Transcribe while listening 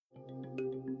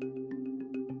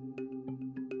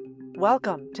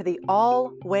Welcome to the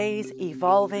Always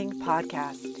Evolving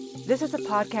podcast. This is a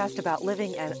podcast about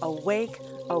living an awake,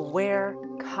 aware,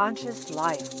 conscious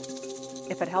life.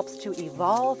 If it helps to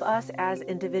evolve us as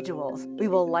individuals, we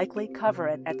will likely cover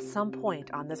it at some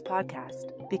point on this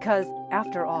podcast. Because,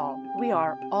 after all, we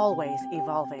are always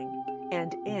evolving,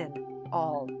 and in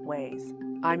all ways.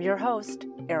 I'm your host,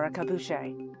 Erica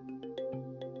Boucher.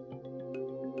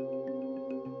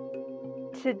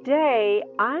 Today,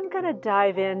 I'm going to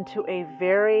dive into a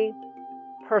very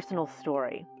personal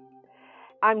story.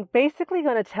 I'm basically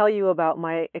going to tell you about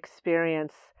my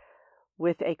experience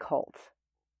with a cult.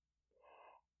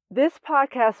 This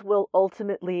podcast will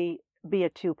ultimately be a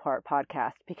two-part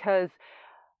podcast because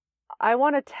I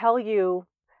want to tell you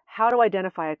how to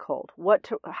identify a cult,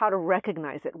 how to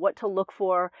recognize it, what to look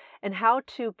for, and how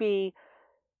to be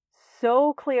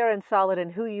so clear and solid in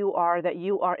who you are that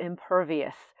you are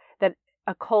impervious, that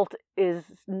a cult is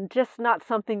just not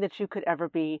something that you could ever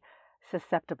be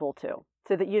susceptible to,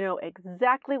 so that you know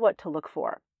exactly what to look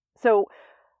for. So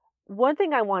one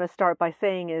thing I want to start by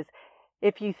saying is,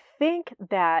 if you think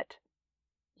that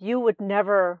you would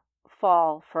never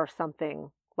fall for something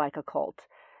like a cult,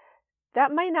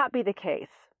 that might not be the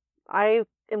case. I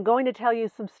am going to tell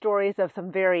you some stories of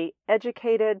some very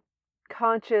educated,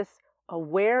 conscious,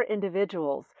 aware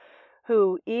individuals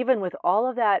who, even with all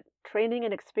of that training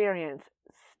and experience,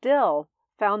 still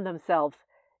found themselves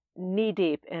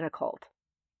knee-deep in a cult.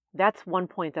 That's one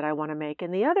point that I want to make.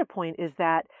 And the other point is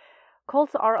that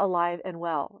cults are alive and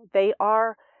well. They're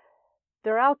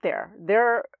out there.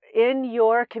 They're in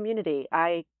your community.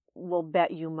 I will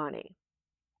bet you money.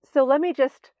 So let me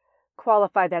just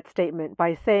qualify that statement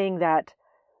by saying that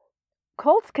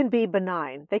cults can be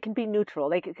benign. They can be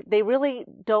neutral. They really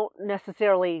don't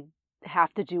necessarily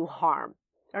have to do harm.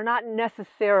 They're not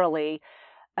necessarily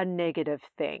a negative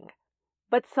thing.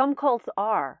 But some cults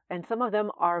are, and some of them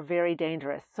are very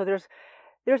dangerous. So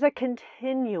there's a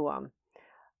continuum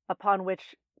upon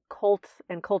which cults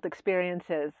and cult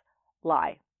experiences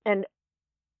lie. And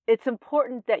it's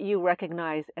important that you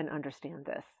recognize and understand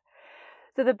this.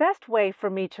 So the best way for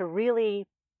me to really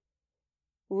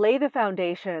lay the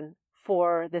foundation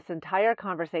for this entire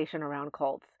conversation around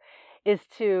cults is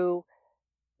to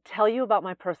tell you about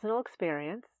my personal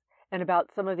experience and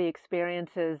about some of the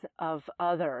experiences of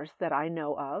others that I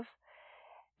know of.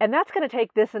 And that's going to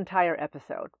take this entire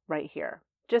episode right here,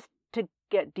 just to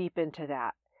get deep into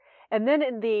that. And then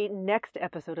in the next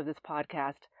episode of this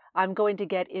podcast, I'm going to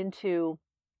get into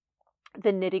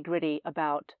the nitty-gritty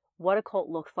about what a cult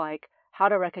looks like, how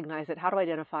to recognize it, how to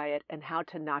identify it, and how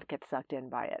to not get sucked in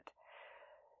by it.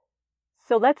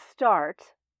 So let's start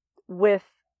with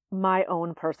my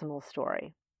own personal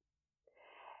story.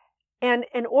 And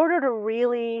in order to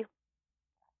really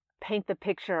paint the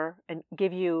picture and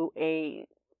give you a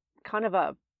kind of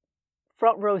a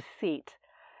front row seat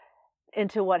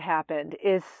into what happened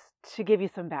is to give you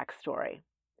some backstory.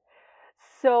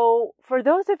 So for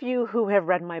those of you who have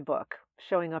read my book,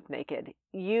 Showing Up Naked,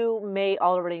 you may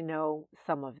already know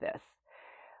some of this.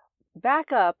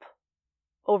 Back up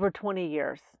over 20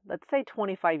 years, let's say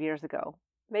 25 years ago,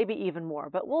 maybe even more,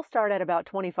 but we'll start at about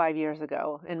 25 years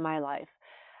ago in my life.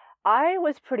 I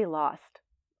was pretty lost.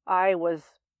 I was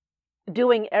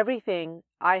doing everything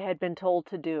I had been told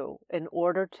to do in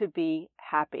order to be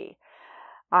happy.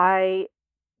 I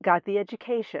got the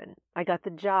education, I got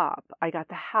the job, I got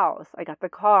the house, I got the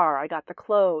car, I got the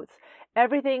clothes,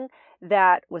 everything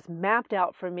that was mapped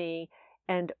out for me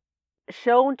and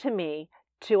shown to me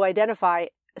to identify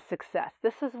success.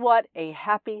 This is what a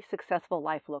happy, successful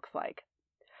life looks like.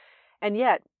 And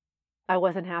yet, I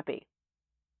wasn't happy.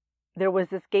 There was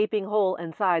this gaping hole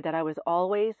inside that I was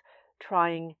always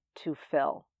trying to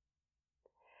fill.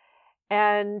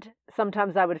 And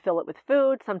sometimes I would fill it with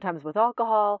food, sometimes with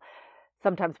alcohol,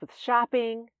 sometimes with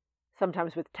shopping,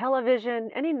 sometimes with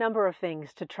television, any number of things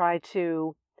to try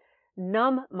to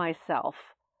numb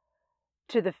myself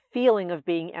to the feeling of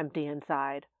being empty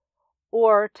inside,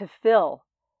 or to fill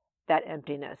that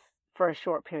emptiness for a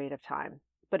short period of time.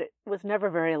 But it was never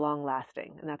very long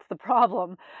lasting. And that's the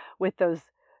problem with those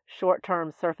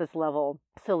short-term surface level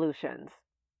solutions.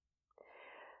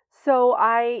 So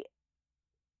I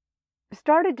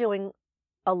started doing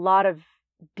a lot of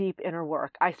deep inner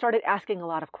work. I started asking a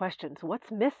lot of questions.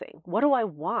 What's missing? What do I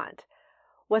want?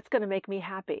 What's going to make me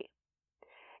happy?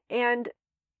 And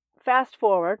fast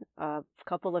forward a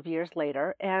couple of years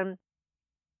later, and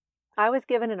I was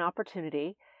given an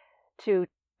opportunity to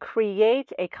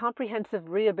create a comprehensive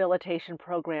rehabilitation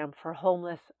program for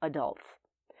homeless adults.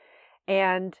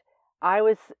 And I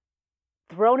was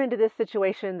thrown into this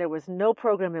situation. There was no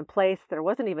program in place. There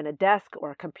wasn't even a desk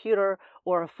or a computer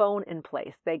or a phone in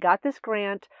place. They got this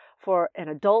grant for an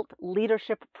adult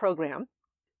leadership program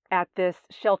at this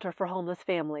shelter for homeless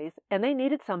families, and they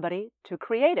needed somebody to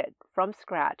create it from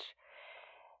scratch.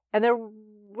 And there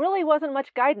really wasn't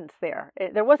much guidance there.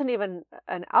 There wasn't even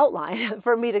an outline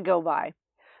for me to go by.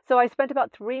 So I spent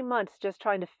about 3 months just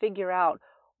trying to figure out,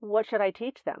 what should I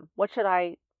teach them? What should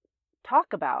I talk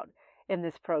about in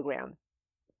this program?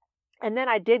 And then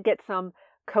I did get some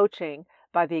coaching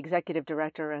by the executive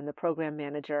director and the program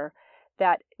manager,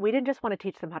 that we didn't just want to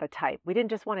teach them how to type. We didn't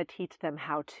just want to teach them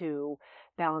how to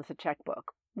balance a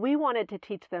checkbook. We wanted to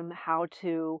teach them how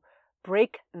to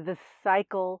break the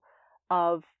cycle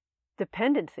of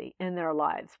dependency in their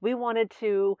lives. We wanted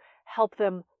to help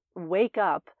them wake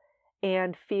up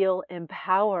and feel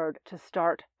empowered to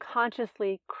start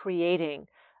consciously creating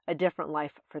a different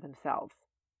life for themselves.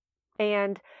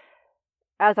 And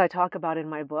as I talk about in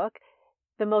my book,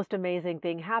 the most amazing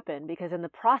thing happened, because in the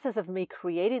process of me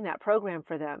creating that program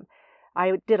for them,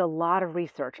 I did a lot of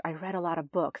research. I read a lot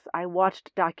of books. I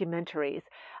watched documentaries.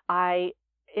 I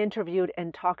interviewed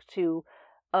and talked to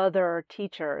other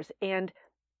teachers. And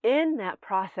in that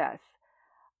process,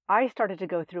 I started to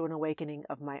go through an awakening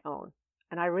of my own.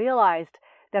 And I realized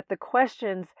that the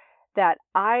questions that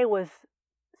I was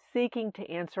seeking to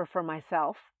answer for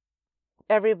myself,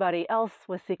 everybody else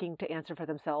was seeking to answer for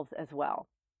themselves as well.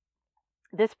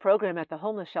 This program at the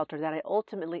homeless shelter that I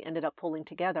ultimately ended up pulling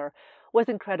together was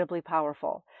incredibly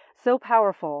powerful. So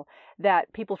powerful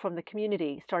that people from the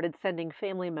community started sending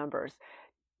family members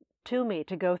to me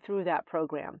to go through that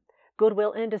program.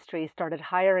 Goodwill Industries started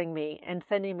hiring me and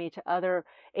sending me to other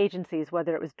agencies,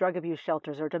 whether it was drug abuse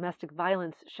shelters or domestic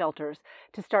violence shelters,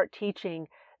 to start teaching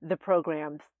the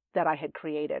programs that I had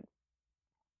created.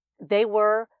 They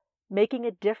were making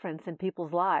a difference in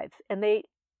people's lives, and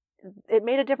it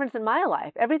made a difference in my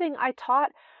life. Everything I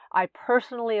taught, I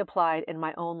personally applied in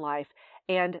my own life.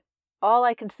 And all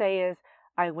I can say is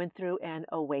I went through an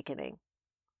awakening.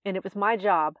 And it was my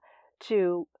job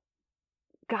to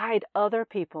guide other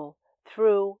people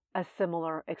through a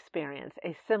similar experience,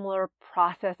 a similar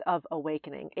process of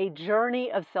awakening, a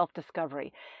journey of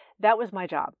self-discovery. That was my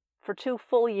job. For 2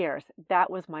 full years,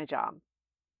 that was my job.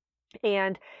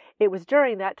 And it was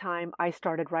during that time I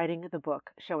started writing the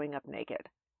book, Showing Up Naked.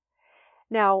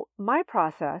 Now, my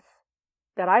process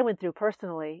that I went through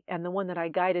personally, and the one that I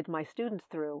guided my students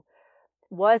through,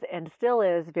 was and still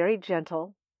is very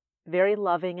gentle, very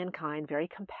loving and kind, very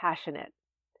compassionate.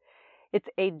 It's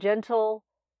a gentle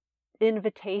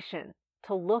invitation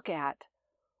to look at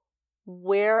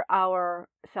where our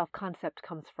self-concept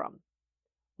comes from,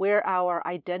 where our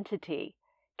identity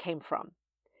came from,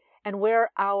 and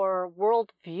where our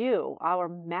worldview, our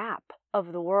map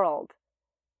of the world,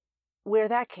 where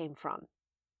that came from.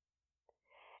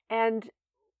 And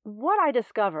what I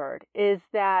discovered is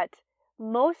that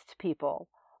most people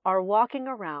are walking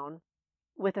around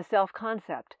with a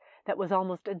self-concept that was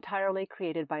almost entirely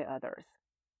created by others.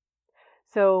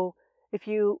 So if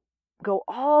you go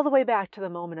all the way back to the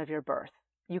moment of your birth,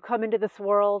 you come into this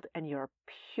world and you're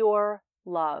pure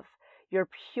love, you're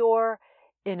pure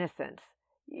innocence,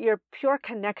 you're pure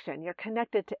connection. You're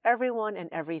connected to everyone and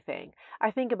everything.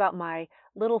 I think about my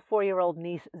little 4-year-old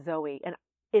niece, Zoe, and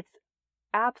it's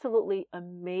absolutely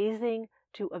amazing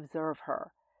to observe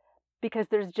her, because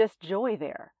there's just joy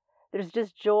there. There's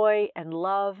just joy and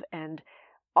love and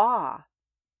awe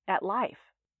at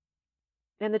life.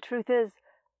 And the truth is,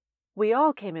 we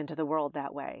all came into the world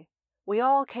that way. We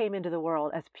all came into the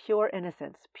world as pure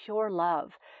innocence, pure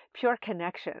love, pure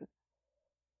connection.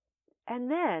 And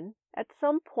then, at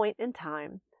some point in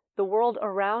time, the world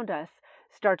around us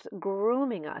starts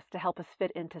grooming us to help us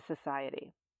fit into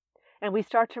society. And we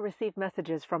start to receive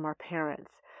messages from our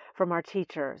parents, from our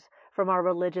teachers, from our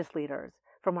religious leaders,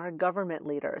 from our government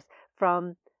leaders,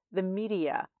 from the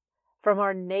media, from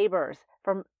our neighbors,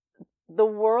 from the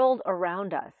world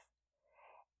around us.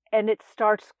 And it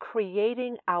starts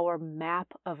creating our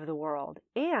map of the world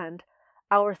and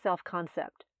our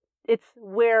self-concept.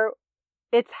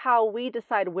 It's how we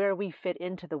decide where we fit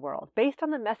into the world, based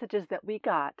on the messages that we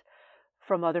got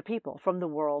from other people, from the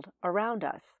world around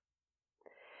us.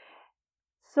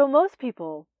 So most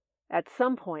people, at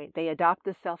some point, they adopt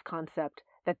this self-concept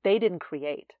that they didn't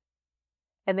create,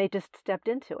 and they just stepped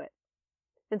into it.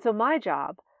 And so my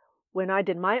job, when I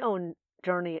did my own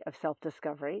journey of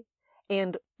self-discovery,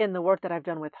 and in the work that I've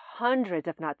done with hundreds,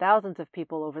 if not thousands of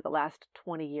people over the last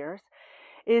 20 years,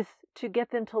 is to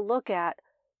get them to look at,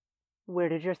 where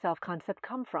did your self-concept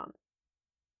come from?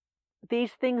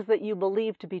 These things that you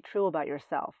believe to be true about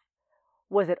yourself,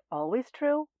 was it always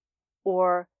true?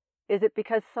 Or is it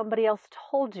because somebody else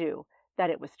told you that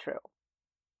it was true?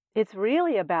 It's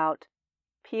really about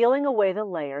peeling away the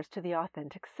layers to the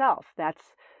authentic self. That's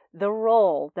the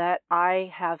role that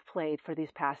I have played for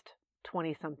these past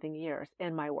 20-something years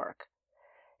in my work,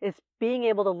 is being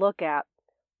able to look at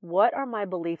what are my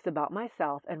beliefs about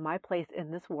myself and my place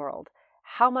in this world?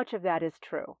 How much of that is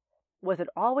true? Was it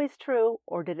always true,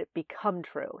 or did it become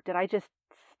true? Did I just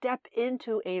step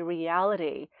into a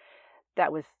reality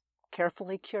that was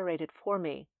carefully curated for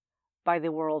me by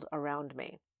the world around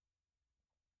me?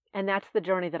 And that's the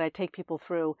journey that I take people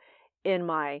through in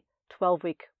my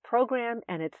 12-week program,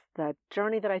 and it's the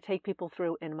journey that I take people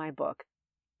through in my book.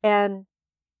 And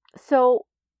so,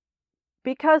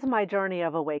 because my journey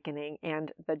of awakening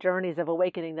and the journeys of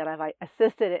awakening that I've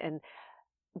assisted and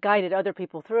guided other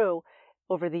people through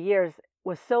over the years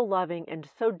was so loving and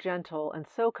so gentle and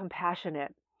so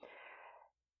compassionate,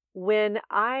 when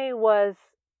I was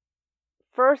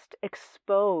first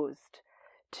exposed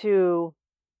to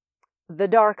the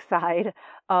dark side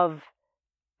of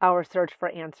our search for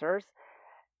answers,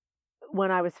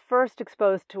 when I was first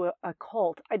exposed to a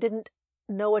cult, I didn't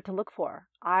know what to look for.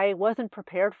 I wasn't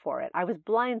prepared for it. I was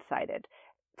blindsided.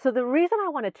 So the reason I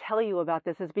want to tell you about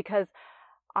this is because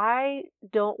I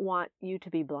don't want you to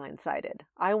be blindsided.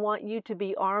 I want you to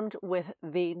be armed with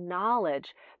the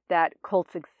knowledge that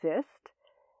cults exist.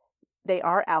 They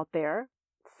are out there.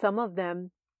 Some of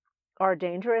them are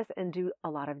dangerous and do a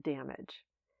lot of damage.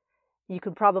 You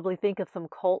could probably think of some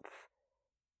cults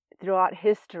throughout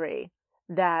history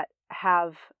that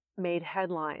have made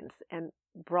headlines and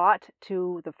brought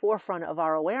to the forefront of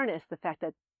our awareness the fact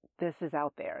that this is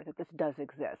out there, that this does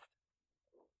exist.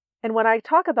 And when I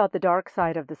talk about the dark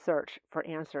side of the search for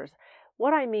answers,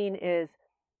 what I mean is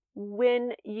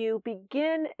when you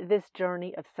begin this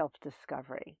journey of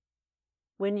self-discovery,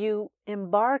 when you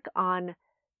embark on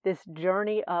this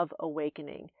journey of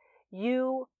awakening,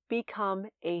 you become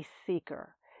a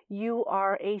seeker. You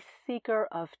are a seeker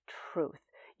of truth.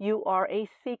 You are a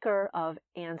seeker of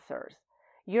answers.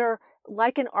 You're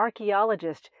like an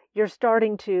archaeologist. You're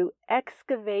starting to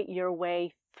excavate your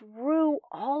way through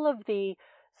all of the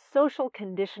social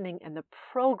conditioning and the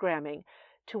programming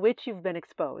to which you've been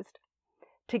exposed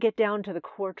to get down to the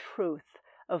core truth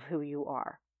of who you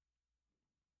are.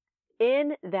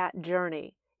 In that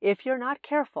journey, if you're not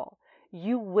careful,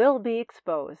 you will be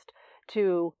exposed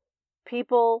to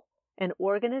people and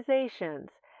organizations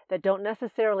that don't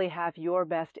necessarily have your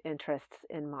best interests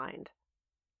in mind.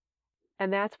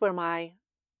 And that's where my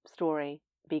story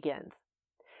begins.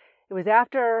 It was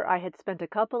after I had spent a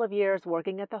couple of years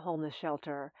working at the homeless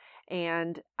shelter,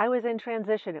 and I was in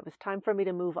transition. It was time for me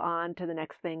to move on to the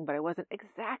next thing, but I wasn't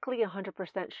exactly 100%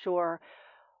 sure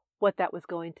what that was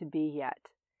going to be yet.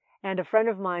 And a friend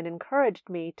of mine encouraged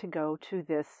me to go to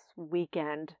this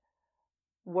weekend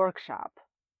workshop.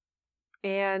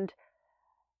 And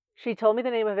she told me the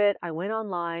name of it. I went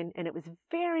online, and it was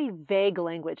very vague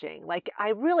languaging. Like,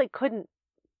 I couldn't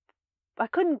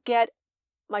get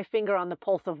my finger on the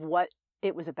pulse of what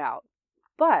it was about.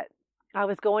 But I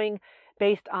was going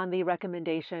based on the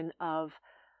recommendation of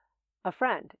a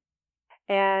friend.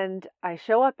 And I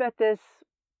show up at this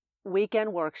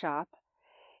weekend workshop.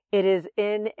 It is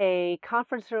in a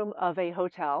conference room of a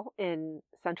hotel in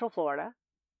Central Florida.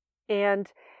 And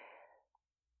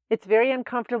it's very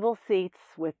uncomfortable seats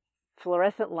with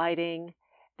fluorescent lighting.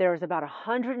 There's about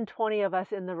 120 of us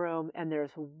in the room, and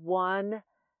there's one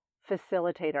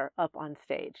facilitator up on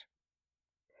stage.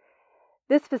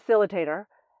 This facilitator,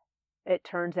 it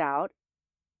turns out,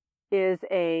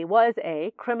 was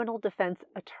a criminal defense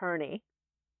attorney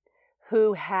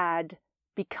who had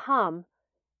become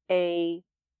a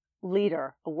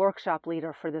leader, a workshop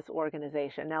leader for this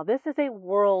organization. Now, this is a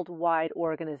worldwide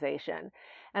organization,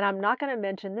 and I'm not going to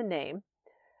mention the name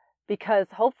because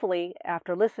hopefully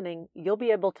after listening, you'll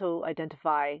be able to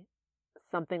identify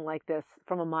something like this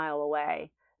from a mile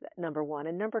away, number one.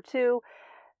 And number two,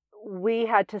 we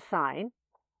had to sign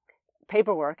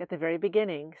paperwork at the very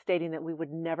beginning stating that we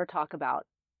would never talk about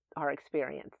our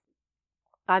experience.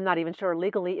 I'm not even sure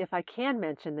legally if I can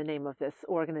mention the name of this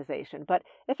organization, but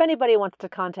if anybody wants to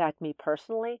contact me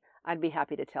personally, I'd be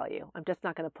happy to tell you. I'm just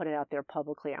not going to put it out there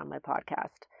publicly on my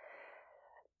podcast.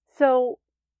 So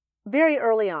very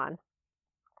early on,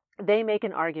 he makes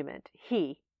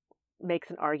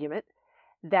an argument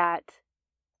that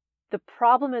the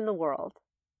problem in the world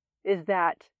is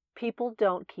that people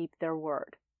don't keep their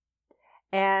word.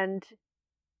 And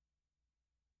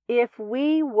if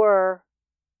we were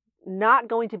not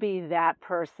going to be that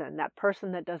person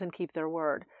that doesn't keep their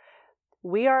word,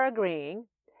 we are agreeing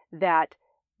that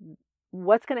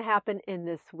what's going to happen in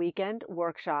this weekend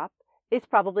workshop it's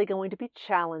probably going to be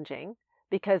challenging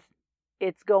because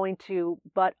it's going to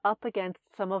butt up against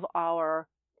some of our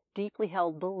deeply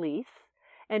held beliefs,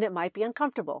 and it might be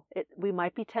uncomfortable. We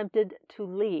might be tempted to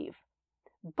leave,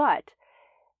 but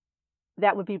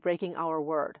that would be breaking our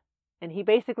word. And he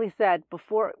basically said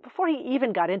before he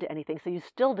even got into anything, so you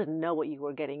still didn't know what you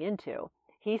were getting into,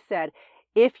 he said,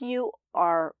 if you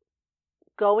are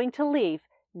going to leave,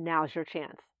 now's your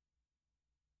chance.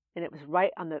 And it was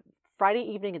right on the Friday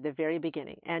evening at the very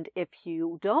beginning. And if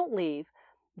you don't leave,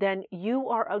 then you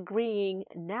are agreeing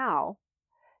now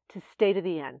to stay to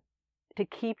the end, to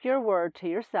keep your word to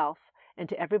yourself and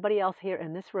to everybody else here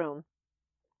in this room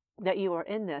that you are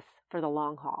in this for the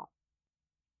long haul.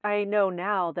 I know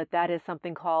now that that is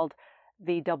something called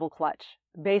the double clutch.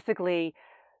 Basically,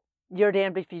 you're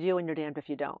damned if you do and you're damned if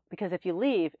you don't. Because if you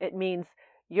leave, it means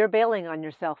you're bailing on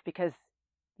yourself because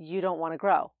you don't want to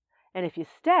grow. And if you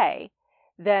stay,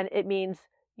 then it means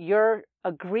you're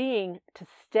agreeing to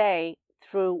stay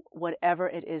through whatever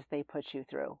it is they put you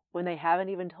through when they haven't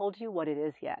even told you what it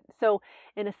is yet. So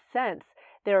in a sense,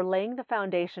 they're laying the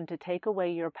foundation to take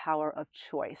away your power of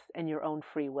choice and your own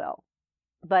free will.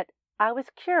 But I was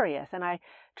curious and I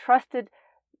trusted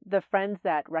the friends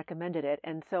that recommended it.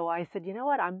 And so I said, you know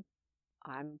what, I'm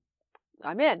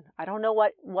in. I don't know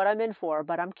what I'm in for,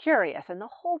 but I'm curious. And the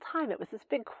whole time it was this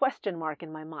big question mark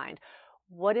in my mind.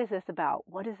 What is this about?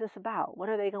 What is this about? What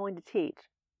are they going to teach?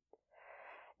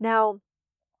 Now,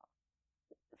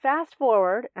 fast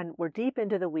forward, and we're deep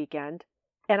into the weekend,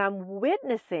 and I'm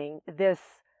witnessing this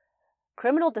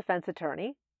criminal defense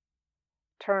attorney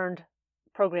turned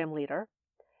program leader,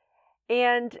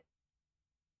 and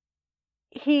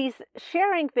he's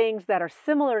sharing things that are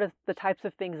similar to the types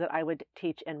of things that I would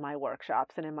teach in my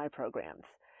workshops and in my programs.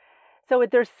 So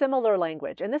there's similar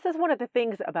language. And this is one of the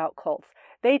things about cults.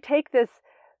 They take this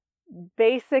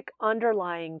basic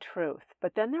underlying truth,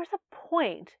 but then there's a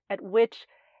point at which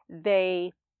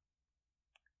they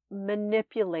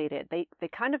manipulate it. They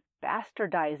kind of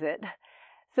bastardize it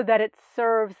so that it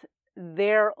serves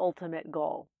their ultimate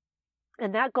goal.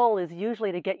 And that goal is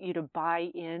usually to get you to buy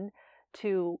in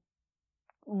to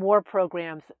more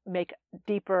programs, make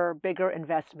deeper, bigger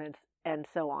investments, and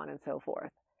so on and so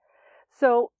forth.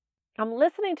 So I'm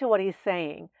listening to what he's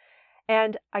saying,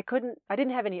 and I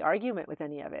didn't have any argument with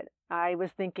any of it. I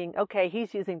was thinking, okay,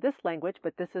 he's using this language,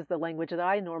 but this is the language that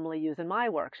I normally use in my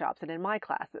workshops and in my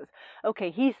classes. Okay,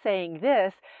 he's saying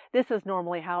this is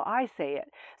normally how I say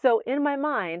it. So in my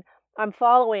mind, I'm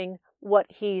following what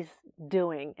he's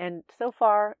doing, and so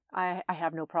far, I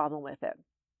have no problem with it.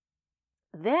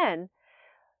 Then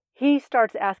he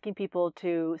starts asking people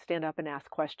to stand up and ask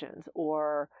questions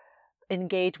or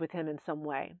engage with him in some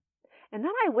way. And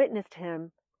then I witnessed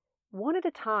him one at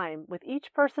a time with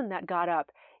each person that got up.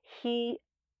 He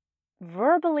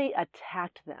verbally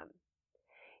attacked them.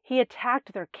 He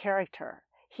attacked their character.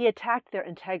 He attacked their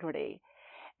integrity.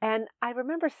 And I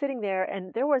remember sitting there,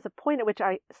 and there was a point at which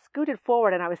I scooted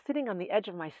forward and I was sitting on the edge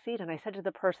of my seat, and I said to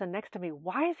the person next to me,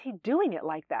 why is he doing it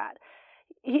like that?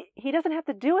 He doesn't have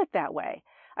to do it that way.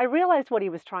 I realized what he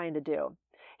was trying to do.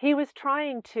 He was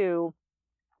trying to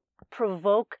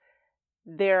provoke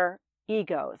their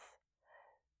egos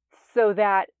so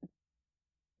that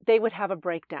they would have a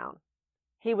breakdown.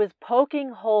 He was poking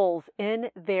holes in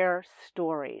their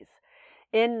stories,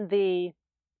 in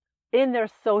their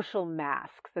social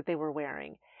masks that they were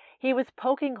wearing. He was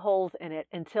poking holes in it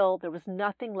until there was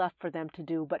nothing left for them to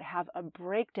do but have a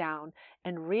breakdown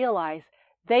and realize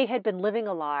they had been living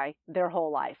a lie their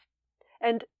whole life.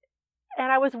 And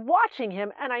I was watching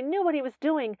him, and I knew what he was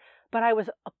doing, but I was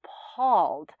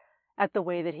appalled at the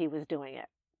way that he was doing it.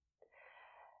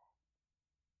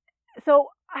 So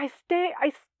I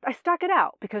stuck it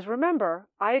out because, remember,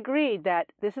 I agreed that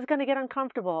this is going to get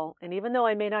uncomfortable, and even though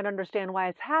I may not understand why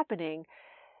it's happening,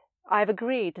 I've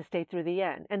agreed to stay through the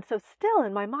end. And so still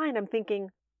in my mind, I'm thinking,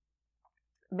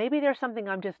 maybe there's something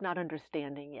I'm just not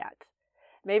understanding yet.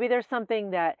 Maybe there's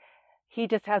something that he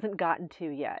just hasn't gotten to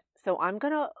yet. So I'm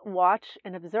going to watch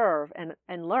and observe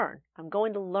and learn. I'm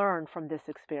going to learn from this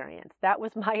experience. That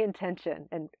was my intention,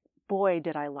 and boy,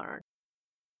 did I learn.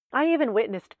 I even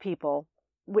witnessed people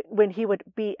when he would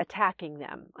be attacking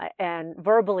them and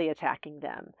verbally attacking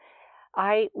them.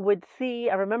 I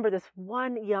remember this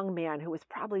one young man who was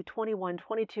probably 21,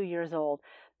 22 years old,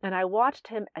 and I watched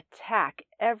him attack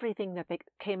everything that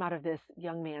came out of this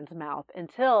young man's mouth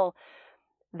until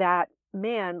that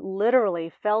man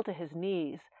literally fell to his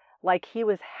knees like he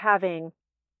was having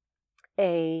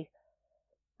an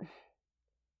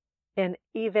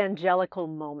evangelical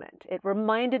moment. It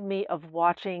reminded me of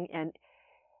watching an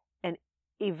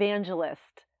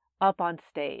evangelist up on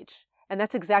stage. And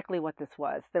that's exactly what this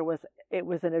was. It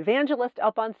was an evangelist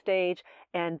up on stage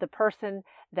and the person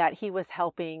that he was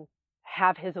helping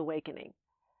have his awakening.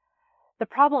 The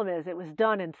problem is it was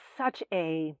done in such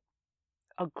a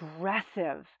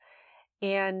aggressive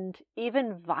and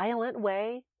even violent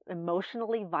way,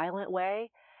 emotionally violent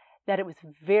way, that it was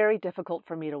very difficult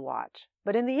for me to watch.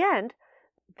 But in the end,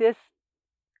 this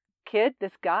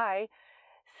guy,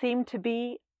 seemed to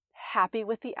be happy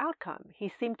with the outcome. He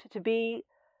seemed to be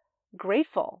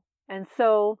grateful. And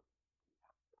so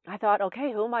I thought,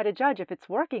 okay, who am I to judge? If it's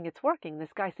working, it's working.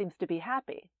 This guy seems to be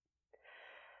happy.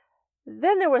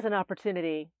 Then there was an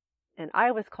opportunity, and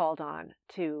I was called on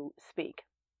to speak.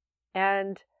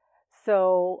 And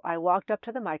so I walked up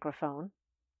to the microphone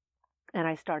and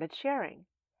I started sharing.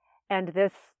 And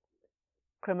this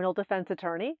criminal defense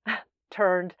attorney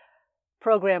turned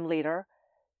program leader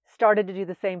started to do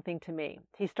the same thing to me.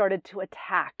 He started to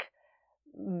attack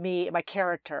me, my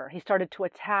character. He started to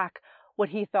attack what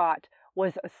he thought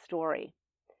was a story.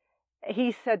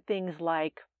 He said things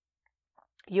like,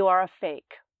 "You are a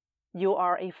fake. You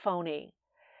are a phony.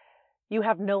 You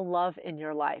have no love in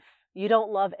your life. You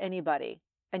don't love anybody,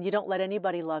 and you don't let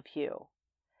anybody love you."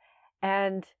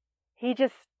 And he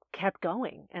just kept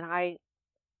going. And I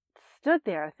stood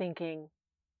there thinking,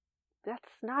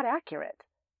 that's not accurate.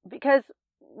 Because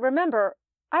remember,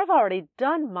 I've already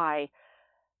done my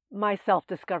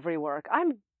self-discovery work.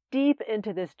 I'm deep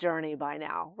into this journey by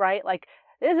now, right? Like,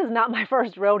 this is not my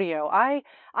first rodeo. I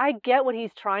get what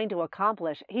he's trying to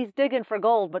accomplish. He's digging for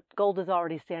gold, but gold is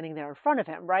already standing there in front of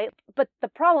him, right? But the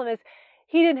problem is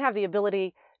he didn't have the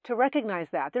ability to recognize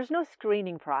that. There's no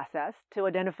screening process to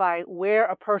identify where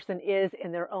a person is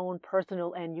in their own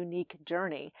personal and unique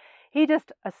journey. He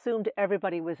just assumed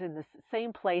everybody was in the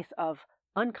same place of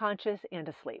unconscious and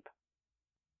asleep.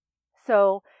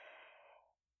 So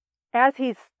as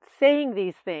he's saying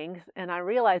these things and I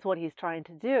realize what he's trying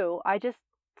to do, I just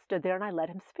stood there and I let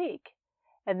him speak.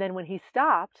 And then when he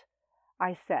stopped,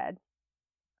 I said,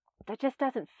 "That just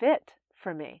doesn't fit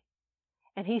for me."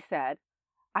 And he said,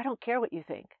 "I don't care what you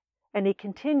think." And he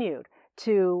continued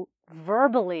to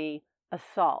verbally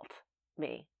assault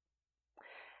me.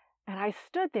 And I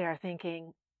stood there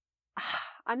thinking,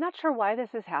 I'm not sure why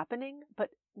this is happening,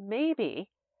 but maybe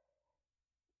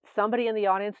somebody in the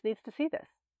audience needs to see this.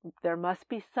 There must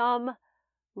be some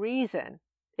reason.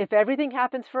 If everything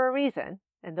happens for a reason,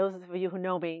 and those of you who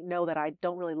know me know that I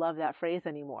don't really love that phrase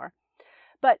anymore.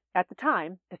 But at the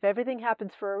time, if everything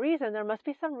happens for a reason, there must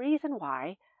be some reason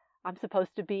why I'm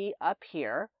supposed to be up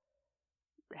here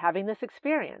having this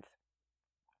experience.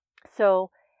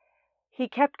 So he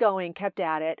kept going, kept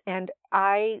at it, and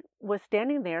I was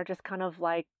standing there just kind of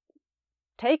like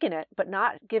taking it, but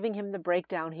not giving him the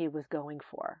breakdown he was going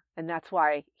for. And that's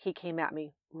why he came at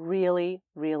me really,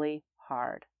 really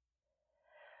hard.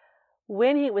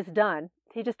 When he was done,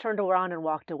 he just turned around and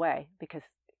walked away because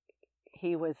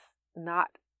he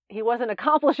wasn't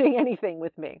accomplishing anything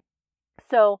with me.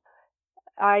 So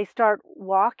I start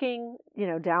walking,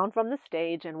 down from the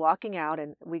stage and walking out,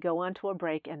 and we go on to a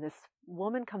break, and this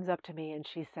woman comes up to me and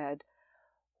she said,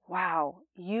 "Wow,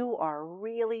 you are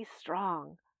really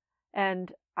strong."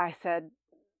 And I said,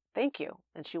 "Thank you."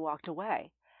 And she walked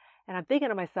away. And I'm thinking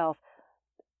to myself,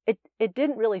 it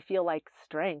didn't really feel like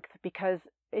strength because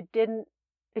it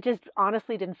just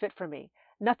honestly didn't fit for me.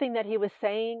 Nothing that he was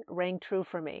saying rang true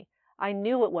for me. I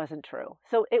knew it wasn't true.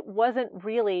 So it wasn't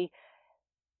really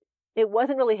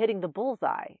hitting the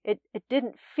bullseye. It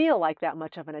didn't feel like that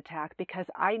much of an attack because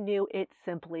I knew it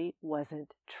simply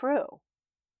wasn't true.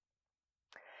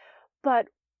 But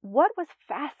what was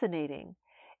fascinating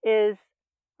is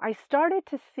I started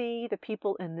to see the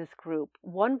people in this group,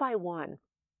 one by one,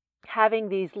 having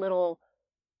these little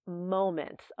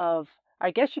moments of,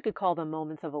 I guess you could call them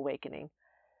moments of awakening.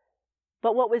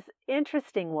 But what was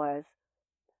interesting was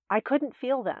I couldn't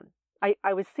feel them.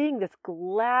 I was seeing this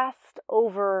glassed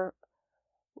over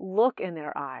look in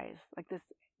their eyes, like this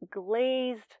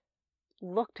glazed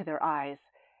look to their eyes,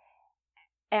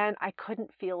 and I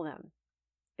couldn't feel them.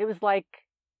 It was like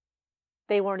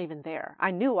they weren't even there.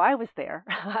 I knew I was there.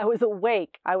 I was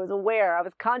awake. I was aware. I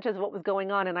was conscious of what was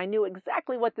going on, and I knew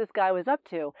exactly what this guy was up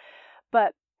to,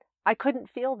 but I couldn't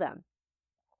feel them.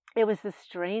 It was the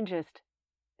strangest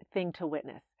thing to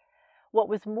witness. What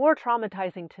was more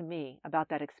traumatizing to me about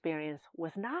that experience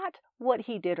was not what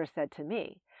he did or said to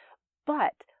me,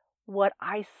 but what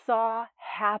I saw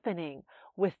happening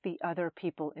with the other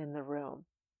people in the room.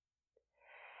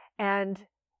 And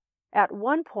at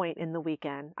one point in the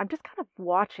weekend, I'm just kind of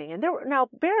watching, and now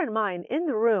bear in mind, in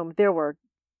the room, there were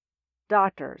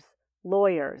doctors,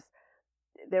 lawyers,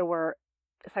 there were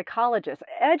psychologists,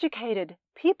 educated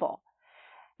people.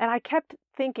 And I kept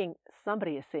thinking,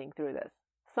 somebody is seeing through this.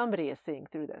 Somebody is seeing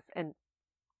through this. And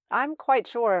I'm quite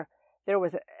sure there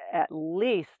was at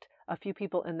least a few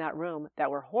people in that room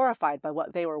that were horrified by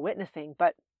what they were witnessing,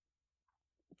 but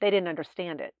they didn't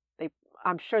understand it.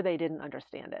 I'm sure they didn't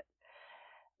understand it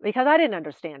because I didn't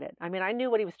understand it. I mean, I knew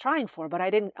what he was trying for, but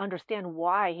I didn't understand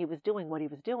why he was doing what he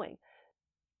was doing.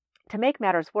 To make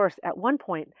matters worse, at one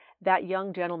point, that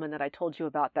young gentleman that I told you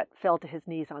about that fell to his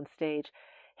knees on stage,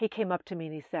 he came up to me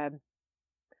and he said,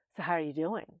 "So how are you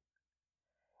doing?"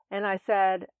 And I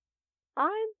said,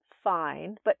 "I'm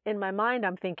fine." But in my mind,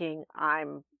 I'm thinking,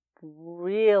 I'm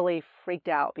really freaked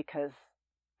out because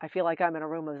I feel like I'm in a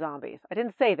room of zombies. I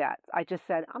didn't say that. I just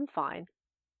said, "I'm fine."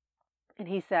 And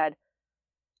he said,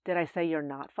 "Did I say you're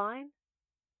not fine?"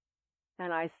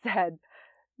 And I said,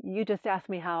 "You just asked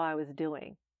me how I was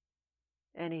doing."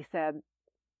 And he said,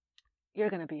 "You're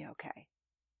going to be okay."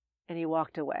 And he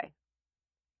walked away.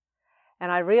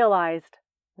 And I realized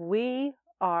we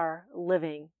are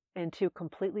living in two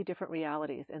completely different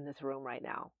realities in this room right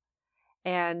now.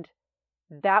 And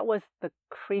that was the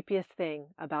creepiest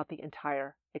thing about the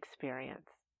entire experience.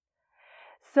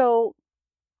 So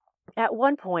at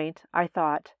one point, I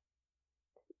thought,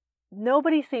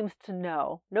 nobody seems to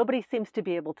know, nobody seems to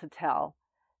be able to tell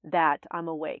that I'm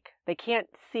awake. They can't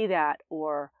see that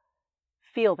or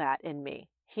feel that in me.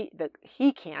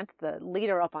 He can't, the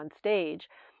leader up on stage,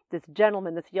 this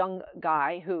gentleman, this young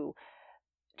guy who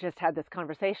just had this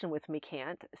conversation with me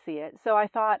can't see it. So I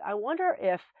thought, I wonder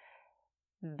if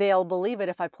they'll believe it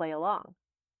if I play along.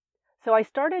 So I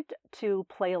started to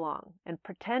play along and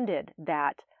pretended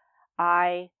that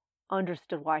I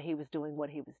understood why he was doing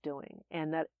what he was doing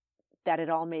and that it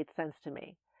all made sense to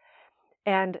me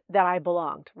and that I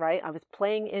belonged, right? I was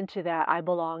playing into that I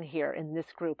belong here in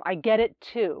this group. I get it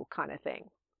too kind of thing.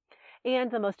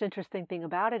 And the most interesting thing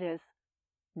about it is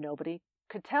nobody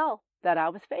could tell that I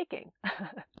was faking.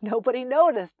 Nobody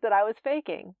noticed that I was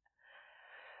faking.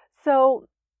 So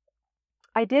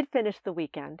I did finish the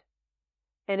weekend,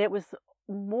 and it was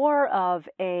more of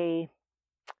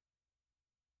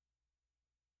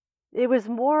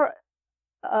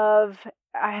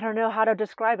I don't know how to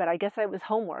describe it. I guess it was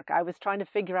homework. I was trying to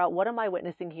figure out, what am I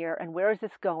witnessing here and where is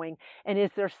this going? And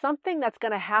is there something that's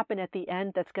going to happen at the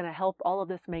end that's going to help all of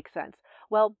this make sense?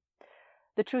 Well,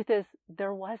 the truth is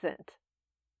there wasn't.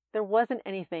 There wasn't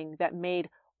anything that made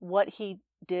what he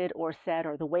did or said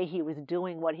or the way he was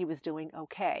doing what he was doing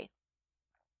okay.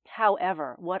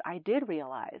 However, what I did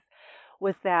realize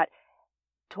was that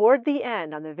toward the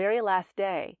end, on the very last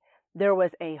day, there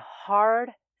was a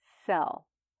hard sell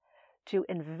to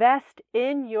invest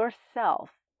in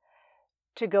yourself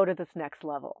to go to this next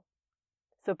level.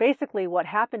 So basically what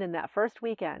happened in that first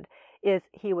weekend is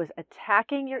he was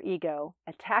attacking your ego,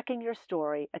 attacking your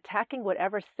story, attacking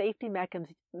whatever safety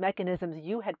mechanisms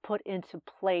you had put into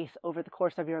place over the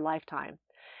course of your lifetime,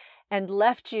 and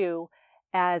left you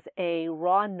as a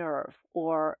raw nerve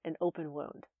or an open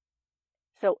wound.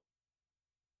 So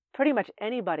pretty much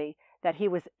anybody that he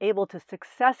was able to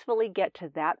successfully get to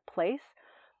that place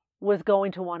was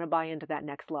going to want to buy into that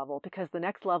next level, because the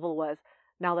next level was,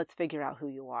 now let's figure out who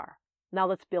you are. Now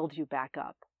let's build you back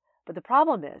up. But the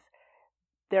problem is,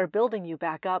 they're building you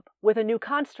back up with a new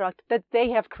construct that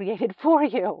they have created for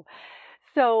you.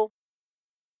 So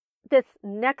this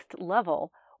next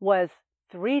level was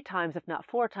 3 times, if not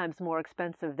 4 times more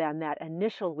expensive than that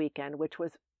initial weekend, which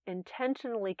was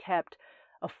intentionally kept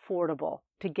affordable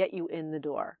to get you in the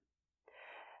door.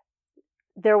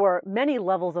 There were many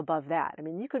levels above that. I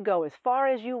mean, you could go as far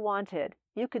as you wanted.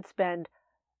 You could spend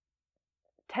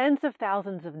tens of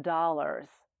thousands of dollars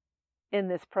in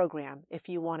this program if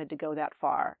you wanted to go that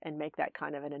far and make that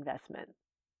kind of an investment.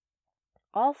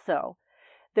 Also,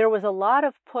 there was a lot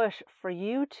of push for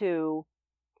you to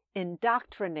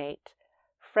indoctrinate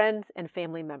friends and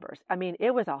family members. I mean,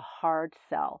 it was a hard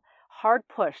sell, hard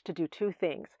push to do 2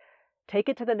 things. Take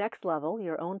it to the next level,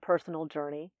 your own personal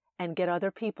journey, and get other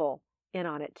people in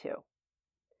on it too.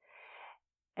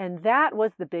 And that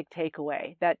was the big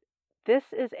takeaway, that this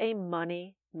is a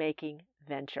money-making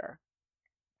venture.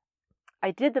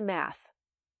 I did the math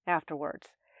afterwards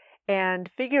and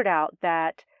figured out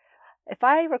that, if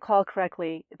I recall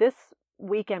correctly, this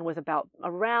weekend was about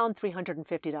around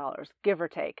 $350, give or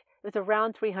take. It was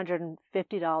around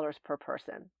 $350 per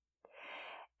person.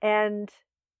 And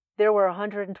there were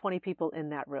 120 people in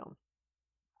that room.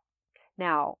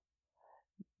 Now,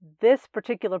 this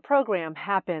particular program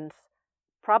happens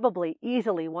probably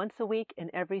easily once a week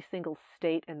in every single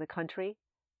state in the country.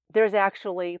 There's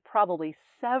actually probably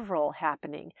several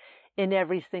happening in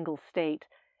every single state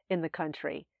in the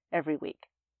country every week.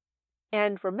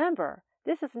 And remember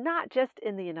This is not just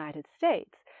in the United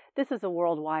States. This is a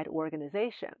worldwide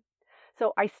organization.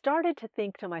 So I started to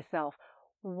think to myself,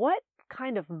 what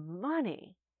kind of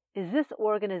money is this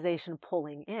organization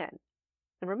pulling in?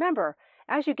 And remember,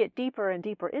 as you get deeper and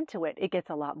deeper into it, it gets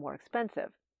a lot more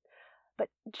expensive. But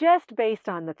just based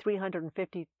on the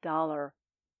 $350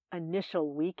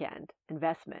 initial weekend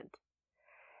investment,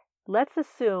 let's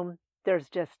assume there's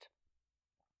just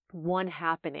one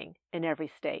happening in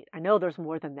every state. I know there's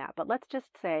more than that, but let's just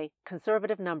say,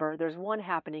 conservative number, there's one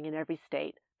happening in every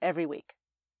state every week.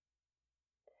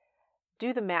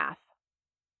 Do the math.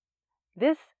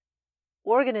 This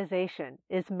organization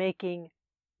is making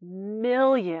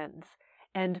millions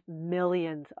and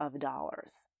millions of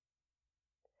dollars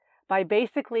by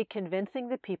basically convincing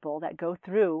the people that go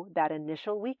through that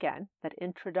initial weekend, that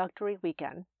introductory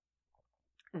weekend,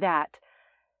 that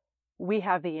we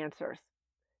have the answers.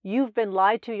 You've been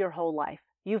lied to your whole life.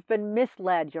 You've been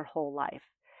misled your whole life.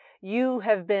 You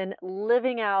have been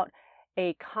living out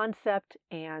a concept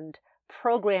and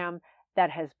program that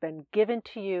has been given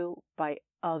to you by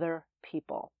other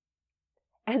people.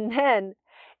 And then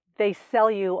they sell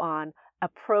you on a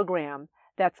program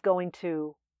that's going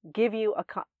to give you a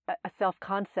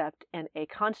self-concept and a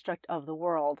construct of the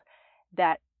world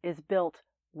that is built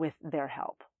with their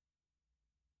help.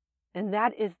 And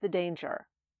that is the danger,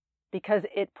 because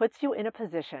it puts you in a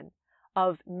position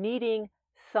of needing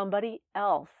somebody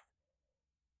else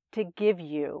to give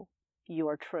you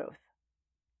your truth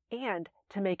and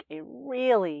to make a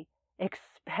really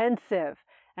expensive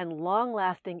and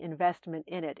long-lasting investment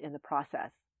in it in the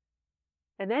process.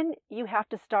 And then you have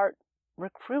to start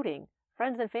recruiting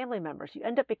friends and family members. You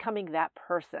end up becoming that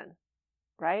person,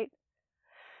 right?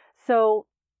 So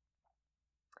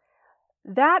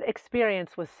that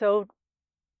experience was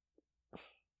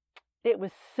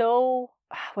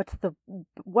what's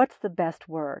the best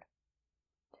word?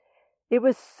 It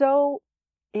was so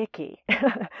icky.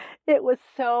 It was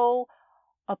so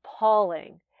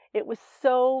appalling. It was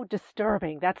so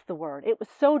disturbing. That's the word. It was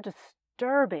so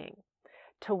disturbing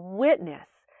to witness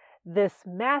this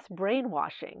mass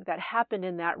brainwashing that happened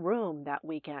in that room that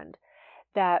weekend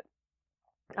that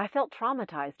I felt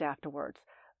traumatized afterwards.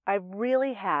 I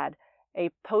really had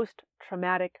a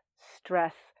post-traumatic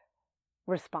stress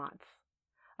response.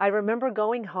 I remember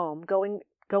going home, going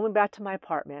back to my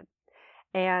apartment,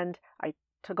 and I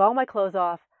took all my clothes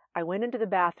off. I went into the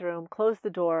bathroom, closed the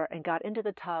door, and got into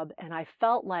the tub, and I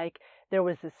felt like there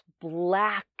was this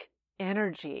black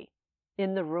energy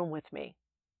in the room with me.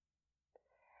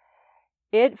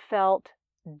 It felt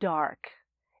dark.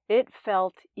 It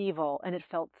felt evil, and it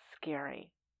felt scary.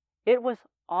 It was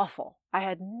awful. I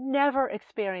had never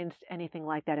experienced anything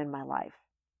like that in my life.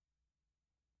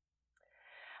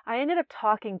 I ended up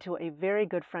talking to a very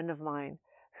good friend of mine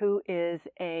who is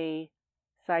a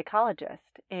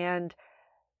psychologist and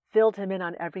filled him in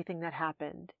on everything that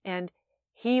happened. And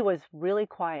he was really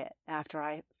quiet after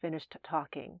I finished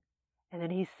talking. And then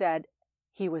he said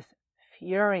he was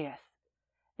furious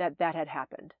that that had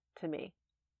happened to me,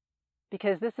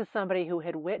 because this is somebody who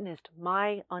had witnessed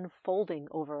my unfolding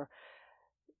over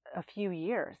a few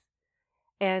years.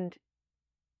 And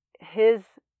his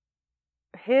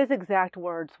exact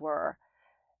words were,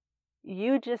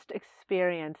 "You just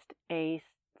experienced a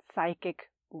psychic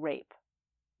rape,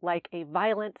 like a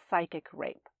violent psychic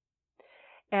rape."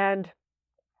 And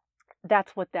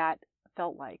that's what that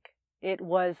felt like. It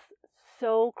was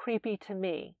so creepy to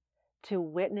me to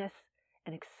witness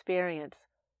and experience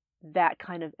that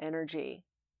kind of energy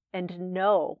and to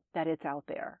know that it's out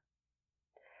there.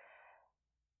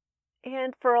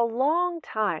 And for a long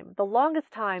time, the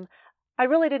longest time, I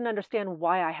really didn't understand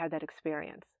why I had that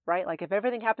experience, right? Like, if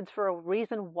everything happens for a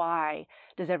reason, why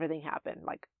does everything happen?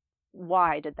 Like,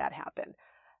 why did that happen?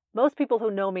 Most people who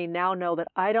know me now know that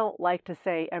I don't like to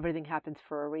say everything happens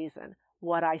for a reason.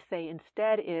 What I say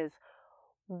instead is,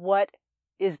 what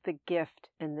is the gift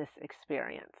in this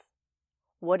experience?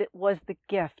 What was the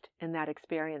gift in that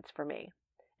experience for me?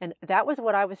 And that was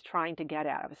what I was trying to get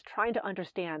at. I was trying to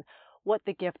understand what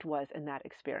the gift was in that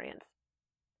experience.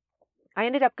 I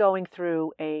ended up going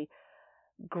through a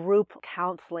group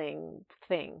counseling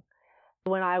thing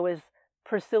when I was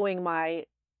pursuing my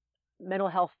mental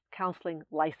health counseling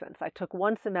license. I took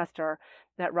one semester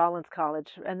at Rollins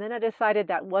College, and then I decided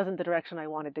that wasn't the direction I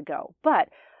wanted to go. But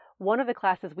one of the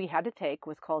classes we had to take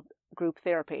was called group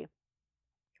therapy.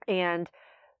 And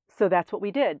so that's what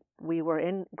we did. We were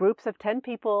in groups of 10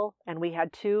 people, and we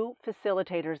had 2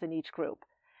 facilitators in each group.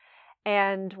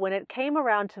 And when it came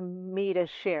around to me to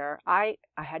share, I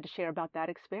had to share about that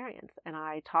experience. And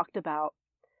I talked about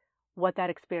what that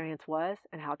experience was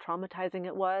and how traumatizing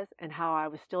it was and how I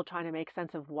was still trying to make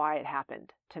sense of why it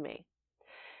happened to me.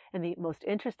 And the most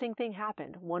interesting thing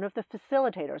happened. One of the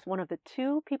facilitators, one of the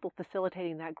two people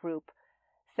facilitating that group,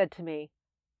 said to me,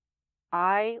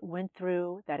 I went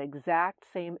through that exact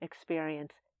same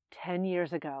experience 10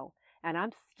 years ago, and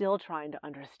I'm still trying to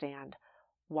understand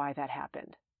why that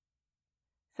happened.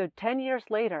 So 10 years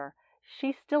later,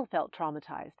 she still felt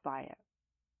traumatized by it.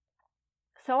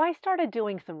 So I started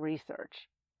doing some research,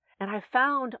 and I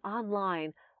found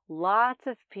online lots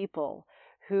of people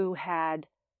who had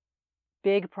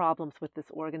big problems with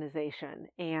this organization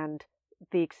and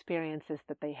the experiences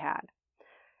that they had.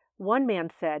 One man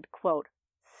said, quote,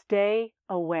 "Stay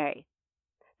away.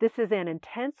 This is an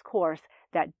intense course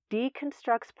that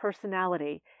deconstructs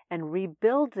personality and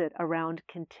rebuilds it around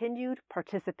continued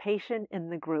participation in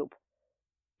the group.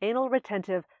 Anal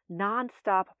retentive,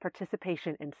 non-stop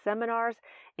participation in seminars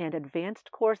and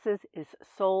advanced courses is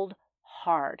sold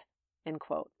hard." End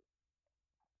quote.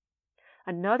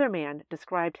 Another man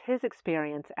described his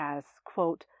experience as,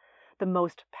 quote, "the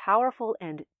most powerful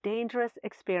and dangerous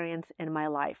experience in my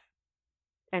life."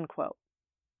 End quote.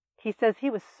 He says he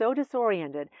was so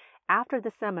disoriented after the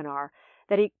seminar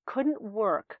that he couldn't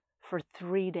work for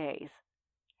 3 days,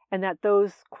 and that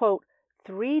those, quote,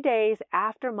 3 days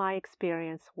after my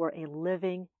experience were a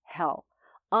living hell,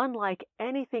 unlike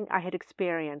anything I had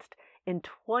experienced in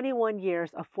 21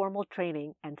 years of formal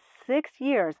training and 6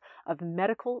 years of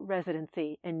medical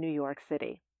residency in New York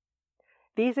City.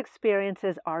 These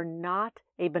experiences are not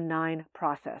a benign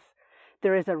process.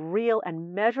 There is a real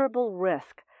and measurable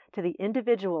risk to the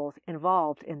individuals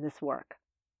involved in this work.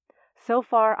 So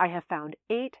far, I have found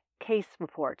 8 case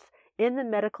reports in the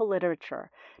medical literature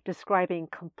describing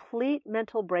complete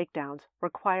mental breakdowns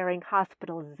requiring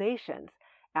hospitalizations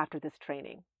after this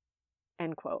training.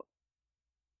 End quote.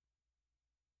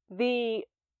 The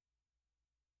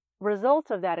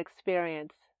results of that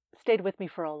experience stayed with me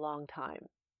for a long time.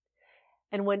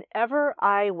 And whenever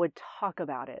I would talk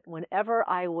about it, whenever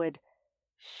I would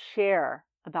share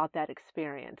about that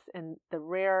experience, and the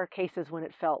rare cases when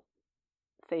it felt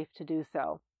safe to do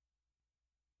so,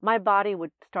 my body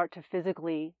would start to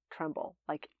physically tremble.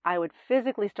 Like I would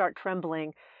physically start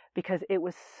trembling because it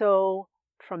was so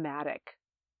traumatic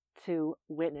to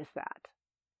witness that.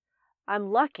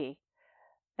 I'm lucky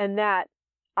in that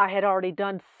I had already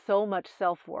done so much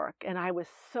self-work, and I was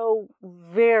so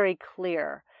very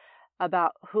clear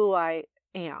about who I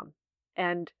am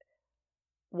and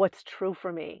what's true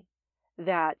for me,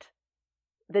 that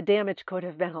the damage could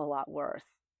have been a lot worse.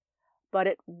 But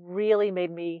it really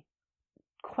made me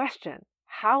question,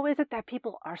 how is it that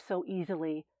people are so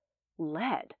easily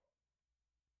led?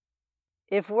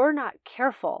 If we're not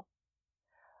careful,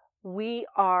 we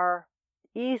are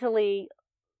easily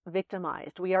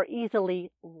victimized. We are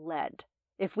easily led.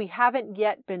 If we haven't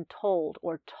yet been told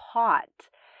or taught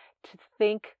to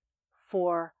think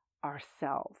for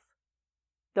ourselves.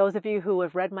 Those of you who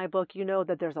have read my book, you know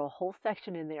that there's a whole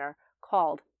section in there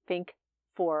called Think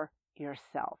for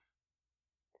Yourself.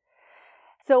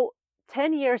 So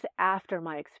 10 years after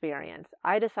my experience,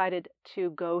 I decided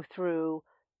to go through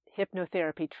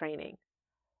hypnotherapy training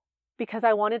because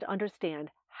I wanted to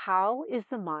understand, how is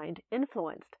the mind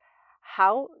influenced?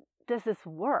 How does this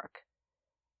work?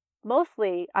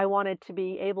 Mostly, I wanted to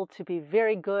be able to be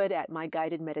very good at my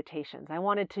guided meditations. I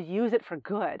wanted to use it for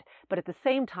good, but at the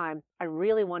same time, I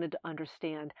really wanted to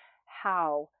understand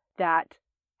how that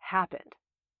happened.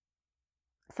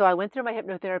 So I went through my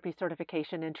hypnotherapy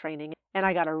certification and training, and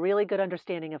I got a really good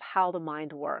understanding of how the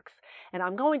mind works. And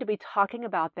I'm going to be talking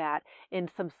about that in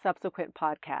some subsequent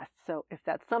podcasts. So if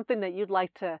that's something that you'd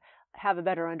like to have a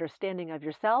better understanding of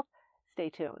yourself, stay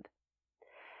tuned.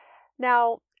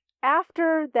 Now,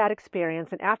 after that experience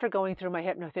and after going through my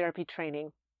hypnotherapy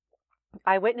training,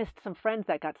 I witnessed some friends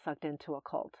that got sucked into a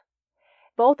cult.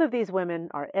 Both of these women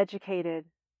are educated,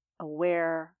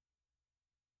 aware,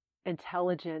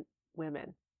 intelligent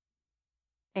women.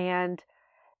 And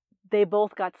they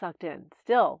both got sucked in.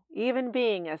 Still, even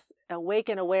being as awake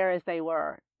and aware as they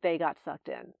were, they got sucked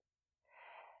in.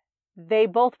 They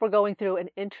both were going through an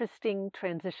interesting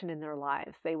transition in their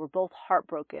lives. They were both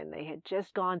heartbroken. They had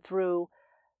just gone through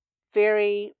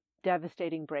very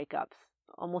devastating breakups,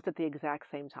 almost at the exact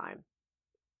same time.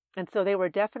 And so they were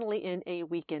definitely in a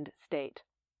weakened state.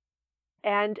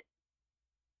 And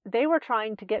they were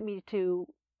trying to get me to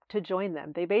join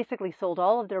them. They basically sold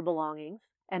all of their belongings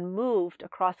and moved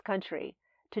across country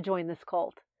to join this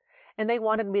cult. And they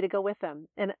wanted me to go with them.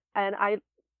 And I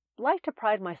like to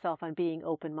pride myself on being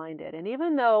open-minded. And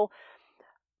even though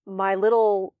my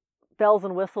little bells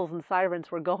and whistles and sirens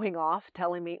were going off,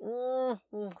 telling me,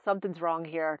 something's wrong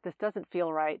here. This doesn't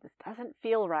feel right. This doesn't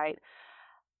feel right.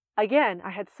 Again,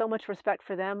 I had so much respect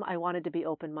for them. I wanted to be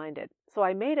open-minded. So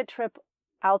I made a trip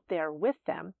out there with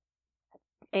them,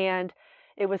 and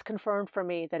it was confirmed for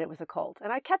me that it was a cult.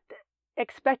 And I kept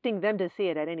expecting them to see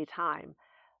it at any time,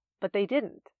 but they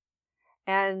didn't.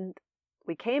 And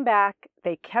we came back.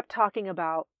 They kept talking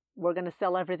about, we're going to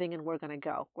sell everything and we're going to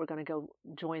go. We're going to go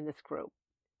join this group.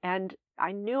 And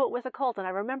I knew it was a cult. And I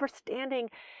remember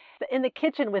standing in the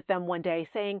kitchen with them one day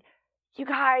saying, you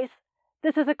guys,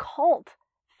 this is a cult.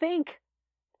 Think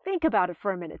about it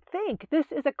for a minute.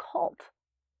 This is a cult.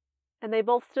 And they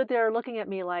both stood there looking at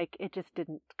me like it just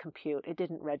didn't compute. It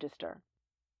didn't register.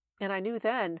 And I knew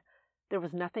then there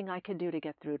was nothing I could do to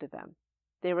get through to them.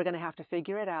 They were going to have to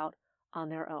figure it out on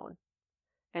their own.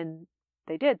 And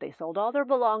they did. They sold all their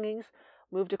belongings,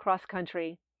 moved across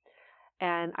country.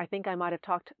 And I think I might have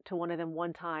talked to one of them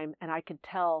one time, and I could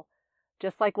tell,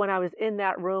 just like when I was in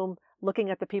that room looking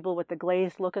at the people with the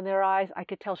glazed look in their eyes, I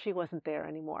could tell she wasn't there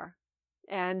anymore.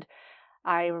 And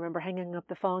I remember hanging up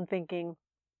the phone thinking,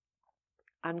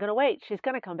 I'm going to wait. She's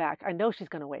going to come back. I know she's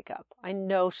going to wake up. I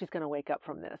know she's going to wake up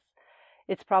from this.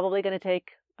 It's probably going to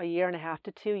take 1.5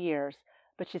 to 2 years,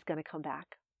 but she's going to come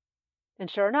back. And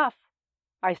sure enough,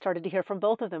 I started to hear from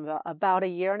both of them about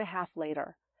 1.5 years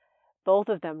later. Both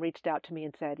of them reached out to me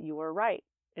and said, you were right.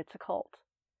 It's a cult.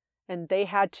 And they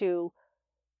had to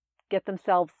get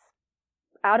themselves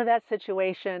out of that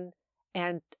situation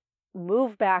and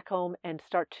move back home and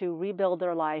start to rebuild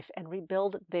their life and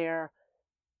rebuild their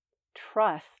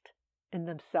trust in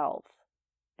themselves.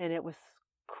 And it was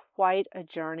quite a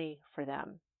journey for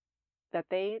them that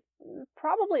they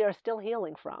probably are still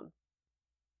healing from.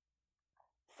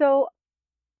 So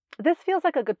this feels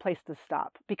like a good place to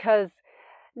stop, because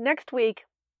next week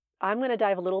I'm going to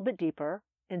dive a little bit deeper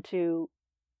into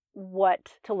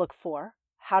what to look for,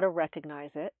 how to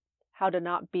recognize it, how to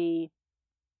not be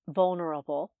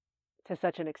vulnerable to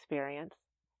such an experience.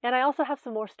 And I also have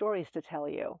some more stories to tell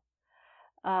you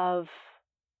of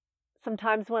some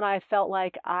times when I felt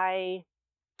like I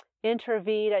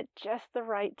intervened at just the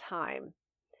right time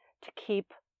to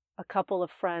keep a couple of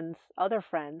friends, other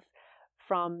friends,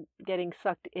 from getting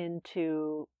sucked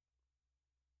into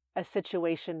a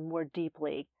situation more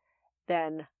deeply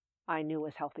than I knew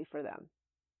was healthy for them.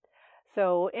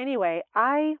 So anyway,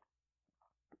 I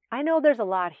know there's a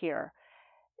lot here.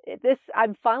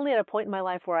 I'm finally at a point in my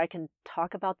life where I can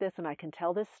talk about this and I can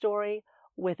tell this story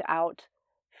without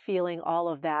feeling all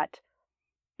of that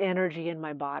energy in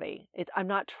my body. I'm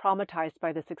not traumatized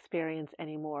by this experience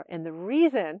anymore. And the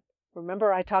reason,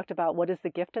 remember I talked about what is the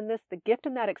gift in this? The gift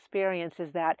in that experience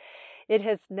is that it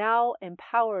has now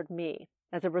empowered me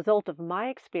as a result of my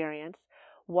experience,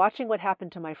 watching what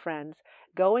happened to my friends,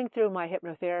 going through my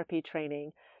hypnotherapy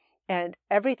training, and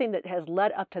everything that has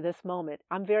led up to this moment.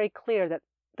 I'm very clear that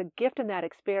the gift in that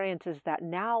experience is that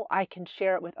now I can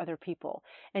share it with other people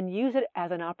and use it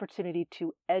as an opportunity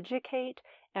to educate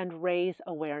and raise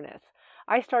awareness.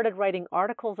 I started writing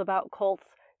articles about cults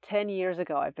 10 years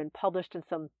ago. I've been published in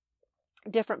some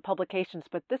different publications,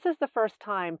 but this is the first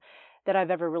time that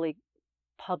I've ever really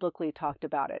publicly talked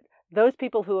about it. Those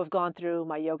people who have gone through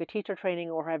my yoga teacher training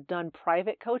or have done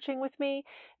private coaching with me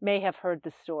may have heard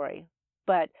the story,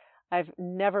 but I've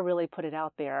never really put it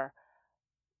out there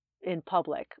in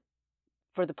public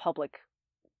for the public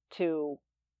to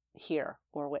hear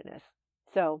or witness.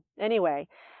 So anyway,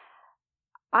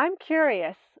 I'm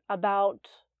curious about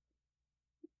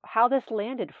how this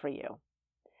landed for you.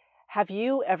 Have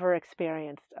you ever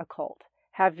experienced a cult?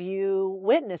 Have you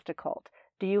witnessed a cult?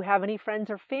 Do you have any friends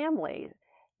or family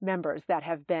members that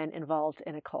have been involved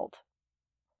in a cult?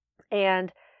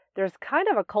 And there's kind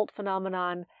of a cult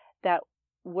phenomenon that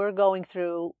we're going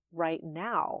through right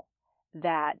now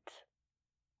that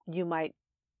you might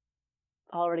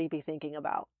already be thinking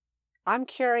about. I'm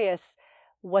curious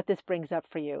what this brings up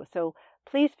for you. So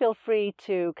please feel free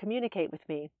to communicate with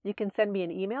me. You can send me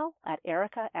an email at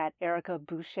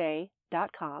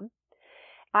erica@ericaboucher.com.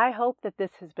 I hope that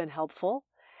this has been helpful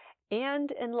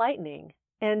and enlightening.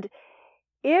 And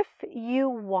if you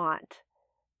want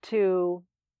to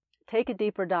take a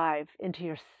deeper dive into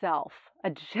yourself,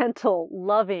 a gentle,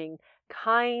 loving,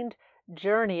 kind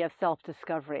journey of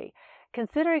self-discovery,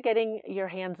 consider getting your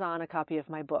hands on a copy of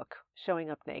my book, Showing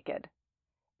Up Naked.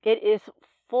 It is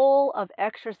full of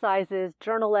exercises,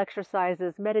 journal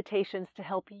exercises, meditations to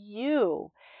help you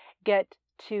get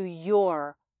to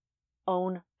your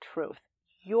own truth,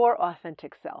 your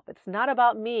authentic self. It's not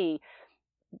about me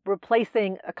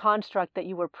replacing a construct that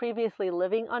you were previously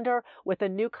living under with a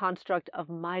new construct of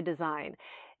my design.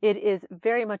 It is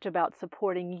very much about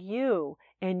supporting you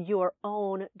in your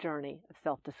own journey of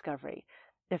self-discovery.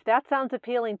 If that sounds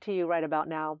appealing to you right about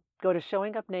now, go to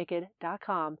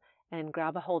showingupnaked.com and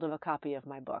grab a hold of a copy of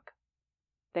my book.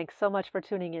 Thanks so much for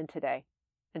tuning in today.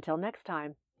 Until next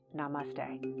time,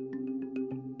 namaste.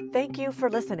 Thank you for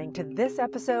listening to this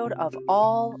episode of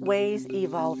Always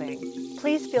Evolving.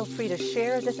 Please feel free to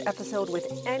share this episode with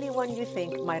anyone you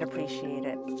think might appreciate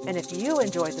it. And if you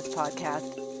enjoyed this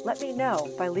podcast, let me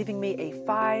know by leaving me a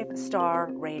 5-star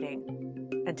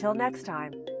rating. Until next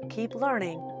time, keep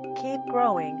learning, keep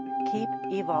growing, keep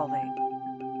evolving.